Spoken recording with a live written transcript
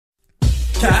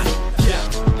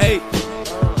Hey,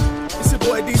 it's your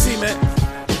boy DZ, man.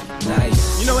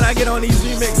 Nice. You know when I get on these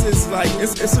remixes, like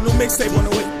it's a new mixtape on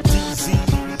the way. DZ.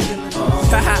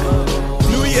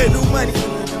 New year, new money.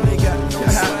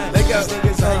 Let go.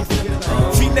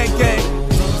 V-neck gang.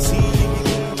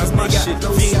 That's my shit.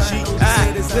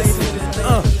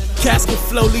 Casket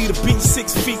flow, lead a beat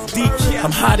 6 feet deep.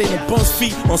 I'm hotter than Bones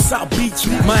feet on South Beach,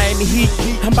 Miami Heat.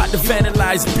 I'm about to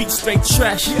vandalize beat, straight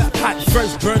trash. Hot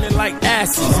verse burning like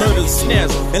acid. Murder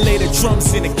snares and lay the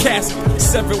drums in the casket.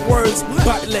 7 words,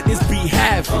 about to let this beat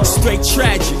have straight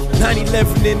tragic.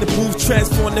 9/11 in the booth,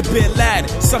 transform the Bin Laden.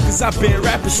 Suckers, I've been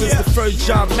rapping since the first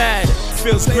John Madden.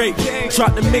 Feels great.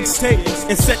 Drop the mixtape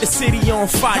and set the city on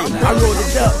fire. I rolled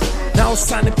it up. Now it's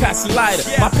time to pass the lighter.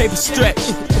 My paper stretch,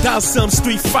 down some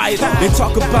street fighter. They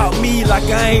talk about me like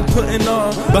I ain't putting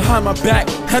on. Behind my back,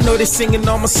 I know they singing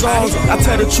all my songs. I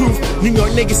tell the truth, New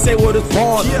York niggas say what it's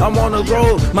born. I'm on the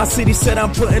road, my city said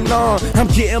I'm putting on. I'm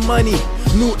getting money,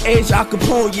 new age Al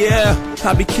Capone, yeah.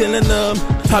 I be killing them,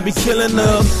 I be killing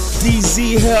them.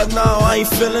 DZ, hell no, I ain't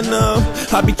feeling them.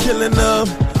 I be killing them,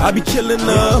 I be killing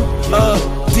them.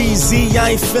 DZ, I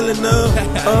ain't feeling them.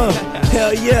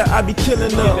 Hell yeah, I be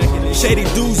killing them. Shady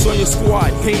dudes on your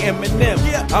squad, hey Eminem.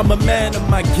 I'm a man of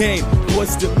my game,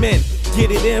 what's the men?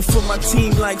 Get it in for my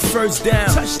team like first down.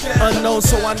 Unknown,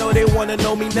 so I know they wanna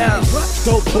know me now.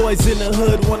 Dope boys in the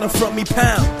hood wanna front me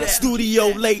pound. Studio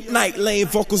late night, laying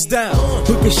vocals down.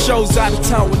 Booking shows out of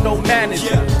town with no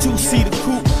manager. 2-seater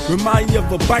coupe, remind you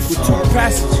of a bike with 2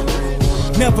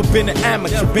 passengers. Never been an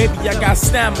amateur, baby, I got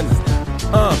stamina.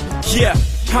 Yeah.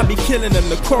 I be killing them,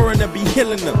 the coroner be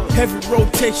healing them. Heavy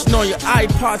rotation on your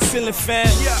iPod ceiling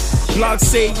fan. Blog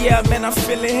say, yeah, man, I'm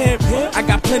feeling him. I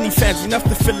got plenty fans, enough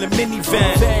to fill a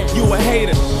minivan. You a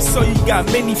hater, so you got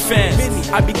many fans.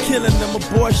 I be killing them,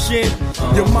 abortion.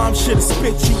 Your mom should've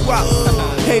spit you out.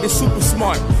 Hater super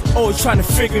smart, always trying to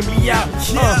figure me out.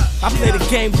 I play the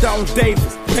game down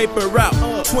Davis, paper route.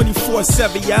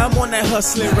 24/7, yeah, I'm on that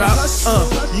hustling route.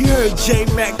 You heard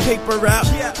J-Mac, paper route.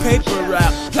 Paper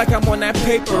route, like I'm on that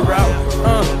paper route.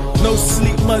 No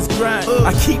sleep, must grind.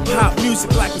 I keep hot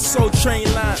music like a Soul Train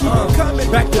line.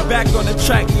 Back to back on the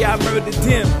track, yeah, I murdered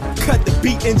him. Cut the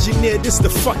beat engineer, this the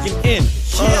fucking end.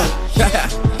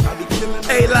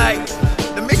 Hey, like,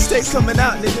 the mixtape coming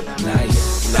out, nigga.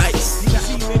 Nice. Nice.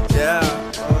 Yeah.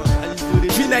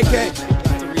 V-neck gang.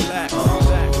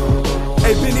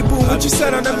 Hey, Benny Boom, what you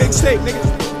said on the mixtape, nigga?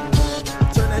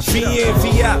 V in,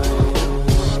 V out.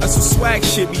 That's what swag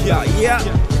shit be out, yeah.